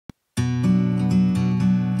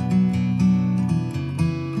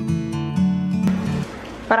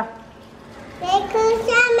പറ.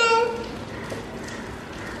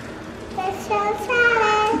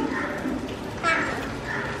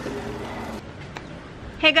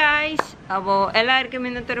 Hey guys, അപ്പോൾ എല്ലാവർക്കും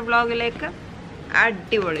ഇന്നത്തെ ഒരു വ്ളോഗിലേക്ക്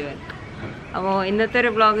അടിപൊളി വെൽക്കം. അപ്പോൾ ഇന്നത്തെ ഒരു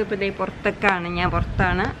വ്ളോഗ് ഇപ്പോൾ ഇതേ പുറത്തൊക്കെയാണ്, ഞാൻ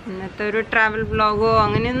പുറത്താണ്. ഇന്നത്തെ ഒരു ട്രാവൽ വ്ളോഗോ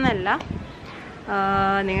അങ്ങനെയൊന്നുമല്ല.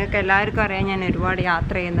 നിങ്ങൾക്ക് എല്ലാവർക്കും അറിയാം, ഞാൻ ഒരുപാട്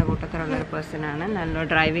യാത്ര ചെയ്യുന്ന കൂട്ടത്തിലുള്ളൊരു പേഴ്സണാണ്. നല്ല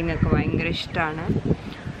ഡ്രൈവിംഗ് ഒക്കെ ഭയങ്കര ഇഷ്ടമാണ്.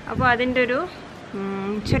 അപ്പോൾ അതിൻ്റെ ഒരു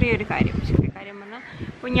ചെറിയ കാര്യം പറഞ്ഞാൽ,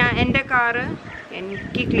 ഇപ്പോൾ എൻ്റെ കാറ്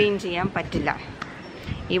എനിക്ക് ക്ലീൻ ചെയ്യാൻ പറ്റില്ല.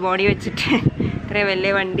 ഈ ബോഡി വെച്ചിട്ട് ഇത്രയും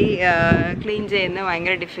വലിയ വണ്ടി ക്ലീൻ ചെയ്യുന്നത്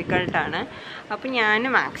ഭയങ്കര ഡിഫിക്കൾട്ടാണ്. അപ്പോൾ ഞാൻ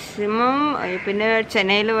മാക്സിമം, പിന്നെ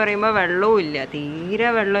ചെന്നൈയിൽ പറയുമ്പോൾ വെള്ളവും ഇല്ല, തീരെ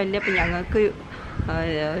വെള്ളമില്ല. അപ്പോൾ ഞങ്ങൾക്ക്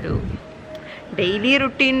ഒരു ഡെയിലി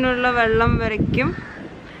റുട്ടീനിലുള്ള വെള്ളം വരയ്ക്കും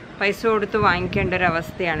പൈസ കൊടുത്ത് വാങ്ങിക്കേണ്ട ഒരു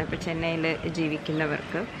അവസ്ഥയാണ് ഇപ്പോൾ ചെന്നൈയിൽ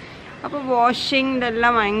ജീവിക്കുന്നവർക്ക്. അപ്പോൾ വാഷിങ്ങിൻ്റെ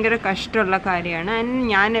എല്ലാം ഭയങ്കര കഷ്ടമുള്ള കാര്യമാണ്.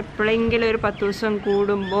 ഞാൻ എപ്പോഴെങ്കിലും ഒരു 10 ദിവസം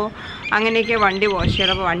കൂടുമ്പോൾ അങ്ങനെയൊക്കെ വണ്ടി വാഷ്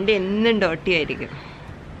ചെയ്യണം. അപ്പോൾ വണ്ടി എന്നും ഡേർട്ടി ആയിരിക്കും.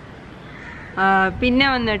 പിന്നെ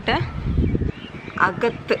വന്നിട്ട്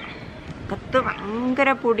അകത്ത് ഭയങ്കര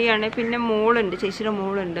പൊടിയാണ്. പിന്നെ മോളുണ്ട്, ചേച്ചിയുടെ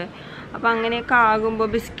മോളുണ്ട്. അപ്പോൾ അങ്ങനെയൊക്കെ ആകുമ്പോൾ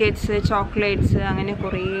ബിസ്ക്കറ്റ്സ്, ചോക്ലേറ്റ്സ്, അങ്ങനെ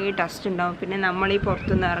കുറേ ഡസ്റ്റ് ഉണ്ടാവും. പിന്നെ നമ്മളീ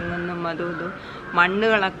പുറത്തുനിന്ന് ഇറങ്ങുന്നതും അതും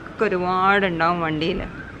മണ്ണുകളൊക്കെ ഒരുപാടുണ്ടാവും വണ്ടിയിൽ.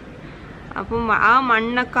 അപ്പം ആ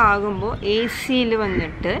മണ്ണൊക്കെ ആകുമ്പോൾ AC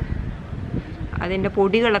വന്നിട്ട് അതിൻ്റെ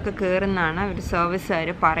പൊടികളൊക്കെ കയറുന്നതാണ് അവർ സർവീസുകാർ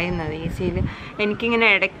പറയുന്നത്. AC എനിക്കിങ്ങനെ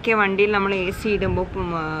ഇടയ്ക്ക് വണ്ടിയിൽ നമ്മൾ AC ഇടുമ്പോൾ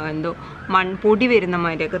എന്തോ പൊടി വരുന്ന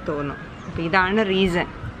മാതിരിയൊക്കെ തോന്നും. അപ്പോൾ ഇതാണ് റീസൺ.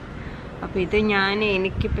 അപ്പോൾ ഇത്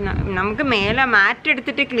എനിക്കിപ്പോൾ നമുക്ക് മേലെ മാറ്റ്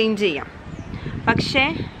എടുത്തിട്ട് ക്ലീൻ ചെയ്യാം, പക്ഷേ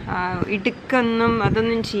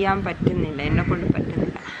അതൊന്നും ചെയ്യാൻ പറ്റുന്നില്ല, എന്നെക്കൊണ്ട്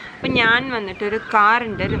പറ്റുന്നില്ല. അപ്പം ഞാൻ വന്നിട്ട് ഒരു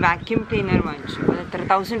കാറിൻ്റെ ഒരു വാക്യൂം ക്ലീനർ വാങ്ങിച്ചു. അത് എത്ര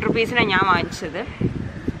 1000 രൂപീസിനാണ് ഞാൻ വാങ്ങിച്ചത്.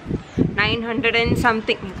 900 and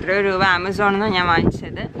something രൂപ ആമസോണിൽ നിന്നാണ് ഞാൻ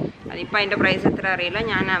വാങ്ങിച്ചത്. അതിപ്പോൾ അതിൻ്റെ പ്രൈസ് എത്ര അറിയില്ല.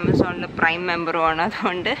 ഞാൻ ആമസോണിൽ പ്രൈം മെമ്പറുമാണ്,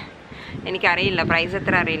 അതുകൊണ്ട് എനിക്കറിയില്ല പ്രൈസ്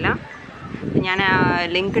എത്ര അറിയില്ല. ഞാൻ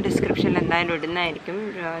ലിങ്ക് ഡിസ്ക്രിപ്ഷനിൽ എന്തായാലും ഇടുന്നതായിരിക്കും.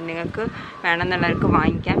 നിങ്ങൾക്ക് വേണമെന്നുള്ളവർക്ക്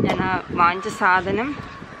വാങ്ങിക്കാം. ഞാൻ വാങ്ങിച്ച സാധനം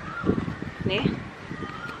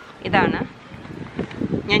ഇതാണ്.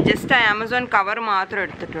 ഞാൻ ജസ്റ്റ് ആമസോൺ കവർ മാത്രം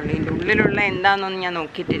എടുത്തിട്ടുള്ളൂ. ഇതിൻ്റെ ഉള്ളിലുള്ള എന്താണെന്നൊന്നും ഞാൻ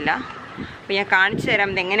നോക്കിയിട്ടില്ല. അപ്പോൾ ഞാൻ കാണിച്ചു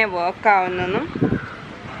തരാം ഇതെങ്ങനെ വർക്ക് ആവുന്നെന്നും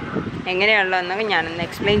എങ്ങനെയുള്ളതെന്നൊക്കെ ഞാനൊന്ന്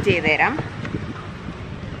എക്സ്പ്ലെയിൻ ചെയ്തു തരാം.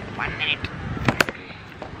 1 minute.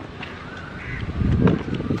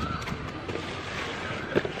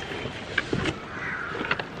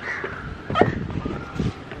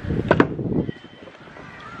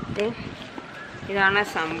 ഇതാണ്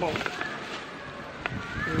സംഭവം.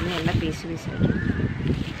 എല്ലാം പീസായിട്ട്.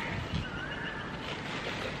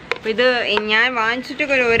 അപ്പോൾ ഇത് ഞാൻ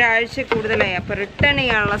വാങ്ങിച്ചിട്ടൊക്കെ ഒരാഴ്ച കൂടുതലായി. അപ്പോൾ റിട്ടേൺ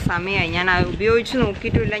ചെയ്യാനുള്ള സമയമായി. ഞാൻ ഉപയോഗിച്ച്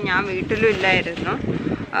നോക്കിയിട്ടുമില്ല, ഞാൻ വീട്ടിലും ഇല്ലായിരുന്നു.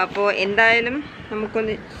 അപ്പോൾ എന്തായാലും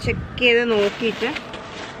നമുക്കൊന്ന് ചെക്ക് ചെയ്ത് നോക്കിയിട്ട്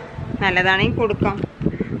നല്ലതാണെങ്കിൽ കൊടുക്കാം,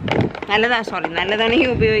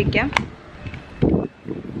 നല്ലതാണെങ്കിൽ ഉപയോഗിക്കാം.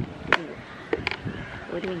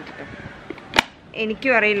 ഒരു മിനിറ്റ്,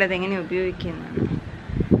 എനിക്കും അറിയില്ല അതെങ്ങനെ ഉപയോഗിക്കുന്നതാണ്.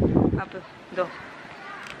 അപ്പോൾ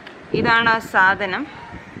ഇതാണ് ആ സാധനം,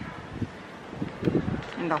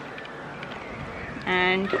 ഉണ്ടോ?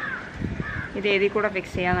 ആൻഡ് ഇത് ഏതിൽ കൂടെ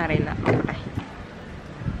ഫിക്സ് ചെയ്യാമെന്നറിയില്ല, നോക്കട്ടെ.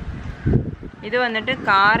 ഇത് വന്നിട്ട്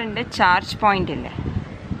കാറിൻ്റെ ചാർജ് പോയിൻ്റ് ഇല്ലേ,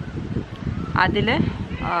 അതിൽ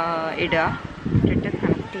ഇട്ടിട്ട്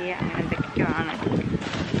കണക്ട് ചെയ്യുക. അങ്ങനെ എന്തൊക്കെയോ ആണ്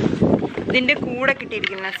ഇതിൻ്റെ കൂടെ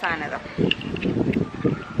കിട്ടിയിരിക്കുന്ന സാധനം.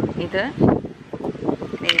 ഇത്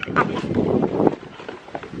പിന്നെ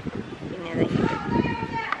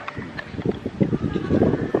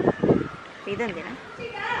ഇതെന്തിനാ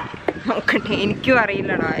നോക്കട്ടെ, എനിക്കും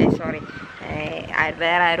അറിയില്ലടാ. സോറി,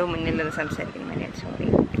 വേറെ ആരോ മുന്നിലത് സംസാരിക്കുന്ന സോറി.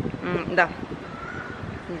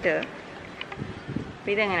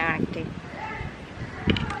 ഇതെങ്ങനെ കണക്ട് ചെയ്യും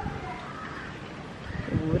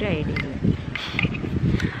ഒരു ഐഡിയ ഇല്ല.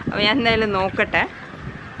 അപ്പോൾ ഞാൻ എന്തായാലും നോക്കട്ടെ.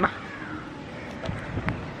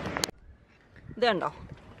 ഇത് കണ്ടോ,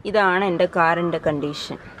 ഇതാണ് എൻ്റെ കാറിൻ്റെ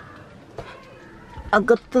കണ്ടീഷൻ.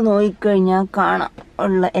 അകത്ത് നോക്കിക്കഴിഞ്ഞാൽ കാണാം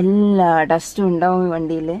ഉള്ള എല്ലാ ഡസ്റ്റും ഉണ്ടാവും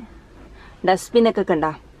വണ്ടിയിൽ. ഡസ്റ്റ്ബിനൊക്കെ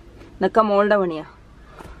കണ്ടോ, ഇതൊക്കെ മോളുടെ പണിയാ.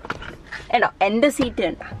 എടോ എൻ്റെ സീറ്റ്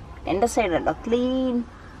കണ്ടോ, എൻ്റെ സൈഡ് ഉണ്ടോ, ക്ലീൻ.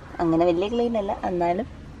 അങ്ങനെ വലിയ ക്ലീൻ അല്ല, എന്നാലും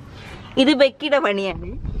ഇത് ബെക്കിയുടെ പണിയാണ്.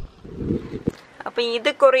 അപ്പം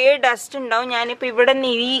ഇത് കുറേ ഡസ്റ്റ് ഉണ്ടാവും. ഞാനിപ്പോൾ ഇവിടെ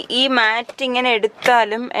നിന്ന് ഈ മാറ്റ് ഇങ്ങനെ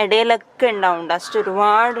എടുത്താലും ഇടയിലൊക്കെ ഉണ്ടാവും ഡസ്റ്റ്,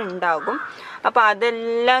 ഒരുപാട് ഉണ്ടാകും. അപ്പോൾ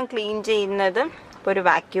അതെല്ലാം ക്ലീൻ ചെയ്യുന്നത് ഇപ്പോൾ ഒരു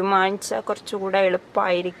വാക്യൂം വാങ്ങിച്ചാൽ കുറച്ചുകൂടെ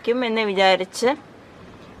എളുപ്പമായിരിക്കും എന്ന് വിചാരിച്ച്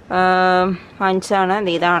വാങ്ങിച്ചാണ്.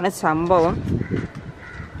 ഇതാണ് സംഭവം.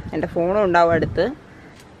 എൻ്റെ ഫോണും ഉണ്ടാവും അടുത്ത്.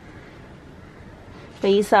 അപ്പോൾ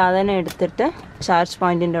ഈ സാധനം എടുത്തിട്ട് ചാർജ്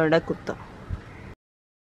പോയിൻറ്റിൻ്റെ അവിടെ കുത്തും.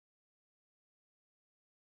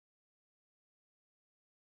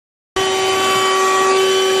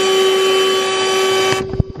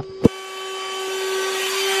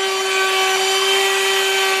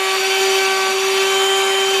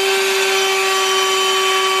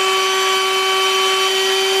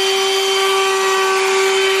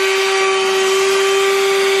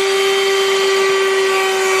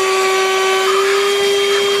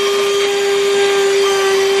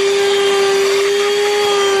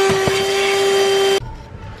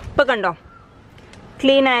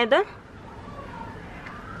 ക്ലീൻ ആയത്.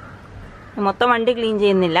 മൊത്തം വണ്ടി ക്ലീൻ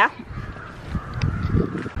ചെയ്യുന്നില്ല.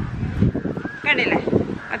 കണ്ടില്ലേ,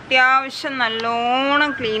 അത്യാവശ്യം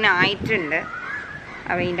നല്ലോണം ക്ലീൻ ആയിട്ടുണ്ട്.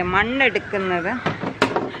 അപ്പോൾ ഇതിൻ്റെ മണ്ണെടുക്കുന്നത്,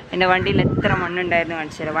 എൻ്റെ വണ്ടിയിൽ എത്ര മണ്ണുണ്ടായിരുന്നു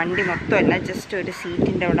കാണിച്ചാൽ, വണ്ടി മൊത്തമല്ല, ജസ്റ്റ് ഒരു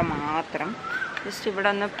സീറ്റിൻ്റെ അവിടെ മാത്രം. ജസ്റ്റ് ഇവിടെ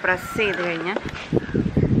ഒന്ന് പ്രസ് ചെയ്ത് കഴിഞ്ഞാൽ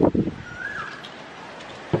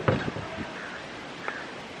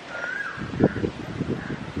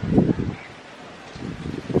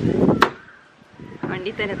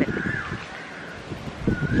വണ്ടി തന്നെ തരും.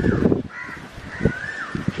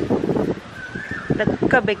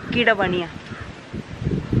 ഇതൊക്കെ ബെക്കിയുടെ പണിയാണ്.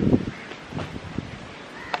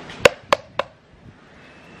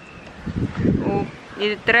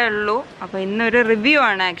 ഇത് ഇത്രേ ഉള്ളൂ. അപ്പോൾ ഇന്നൊരു റിവ്യൂ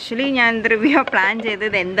ആണ്. ആക്ച്വലി ഞാൻ റിവ്യൂ പ്ലാൻ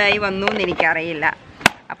ചെയ്തത് എന്തായി വന്നു എന്ന് എനിക്കറിയില്ല.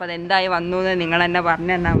 അപ്പോൾ അതെന്തായി വന്നു എന്ന് നിങ്ങൾ തന്നെ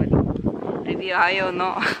പറഞ്ഞു തന്നാൽ മതി. റിവ്യൂ ആയോന്നോ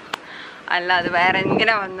അല്ല അത് വേറെ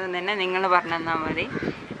എങ്ങനെ വന്നു എന്ന് തന്നെ നിങ്ങൾ പറഞ്ഞു തന്നാൽ മതി.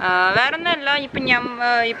 വേറെ ഒന്നുമല്ല,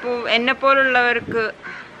 ഇപ്പോൾ എന്നെപ്പോലുള്ളവർക്ക്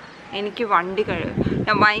എനിക്ക് വണ്ടി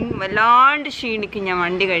ഞാൻ വല്ലാണ്ട് ക്ഷീണിക്കും ഞാൻ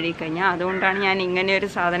വണ്ടി കഴുകിക്കഴിഞ്ഞാൽ. അതുകൊണ്ടാണ് ഞാൻ ഇങ്ങനെ ഒരു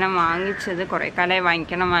സാധനം വാങ്ങിച്ചത്. കുറേ കാലമായി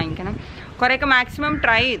വാങ്ങിക്കണം. കുറേയൊക്കെ മാക്സിമം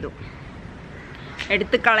ട്രൈ ചെയ്തു,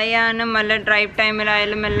 എടുത്ത് കളയാനും വല്ല ഡ്രൈവ്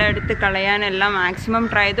ടൈമിലായാലും എല്ലാം എടുത്ത് കളയാനും എല്ലാം മാക്സിമം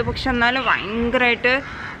ട്രൈ ചെയ്തു. പക്ഷെ എന്നാലും ഭയങ്കരമായിട്ട്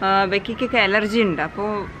ബെക്കിക്കൊക്കെ അലർജി ഉണ്ട്.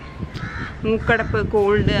 അപ്പോൾ മൂക്കടപ്പ്,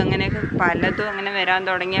 കോൾഡ്, അങ്ങനെയൊക്കെ പലതും അങ്ങനെ വരാൻ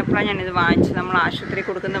തുടങ്ങിയപ്പോഴാണ് ഞാനിത് വാങ്ങിച്ചത്. നമ്മൾ ആശുപത്രി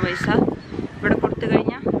കൊടുക്കുന്ന പൈസ ഇവിടെ കൊടുത്തു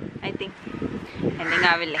കഴിഞ്ഞാൽ ഐ തിങ്ക് എന്തെങ്കിലും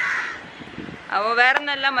ആവില്ലേ. അപ്പോൾ വേറെ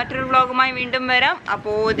ഒന്നല്ല, മറ്റൊരു വ്ളോഗുമായി വീണ്ടും വരാം.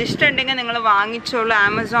 അപ്പോൾ ഇത് ഇഷ്ടമുണ്ടെങ്കിൽ നിങ്ങൾ വാങ്ങിച്ചോളൂ.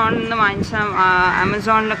 ആമസോണിൽ നിന്ന് വാങ്ങിച്ചാൽ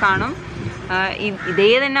ആമസോണിൽ കാണും.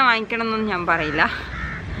 ഇതേ തന്നെ വാങ്ങിക്കണം എന്നൊന്നും ഞാൻ പറയില്ല.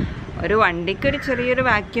 ഒരു വണ്ടിക്ക് ഒരു ചെറിയൊരു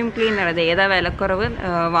വാക്യൂം ക്ലീനർ, അത് ഏതാ വിലക്കുറവ്,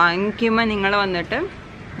 വാങ്ങിക്കുമ്പോൾ നിങ്ങൾ വന്നിട്ട്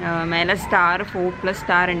മേലെ സ്റ്റാർ 4+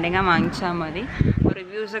 സ്റ്റാർ ഉണ്ടെങ്കിൽ വാങ്ങിച്ചാൽ മതി.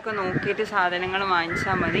 റിവ്യൂസൊക്കെ നോക്കിയിട്ട് സാധനങ്ങൾ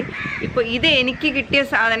വാങ്ങിച്ചാൽ മതി. ഇപ്പോൾ ഇത് എനിക്ക് കിട്ടിയ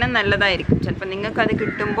സാധനം നല്ലതായിരിക്കും. ചിലപ്പോൾ നിങ്ങൾക്കത്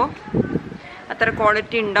കിട്ടുമ്പോൾ അത്ര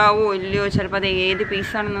ക്വാളിറ്റി ഉണ്ടാവുമോ ഇല്ലയോ, ചിലപ്പോൾ അത് ഏത്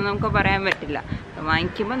പീസാണെന്ന് നമുക്ക് പറയാൻ പറ്റില്ല. അപ്പോൾ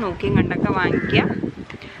വാങ്ങിക്കുമ്പോൾ നോക്കിയും കണ്ടൊക്കെ വാങ്ങിക്കുക.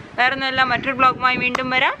 വേറെ ഒന്നുമല്ല, മറ്റൊരു വ്ളോഗുമായി വീണ്ടും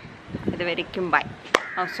വരാം. അതുവരയ്ക്കും by.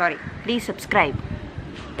 Sorry, please subscribe.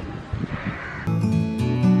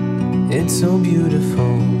 It's so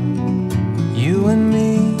beautiful, you and me.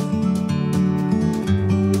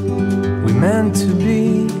 We meant to be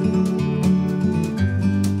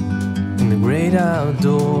in the great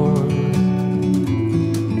outdoors.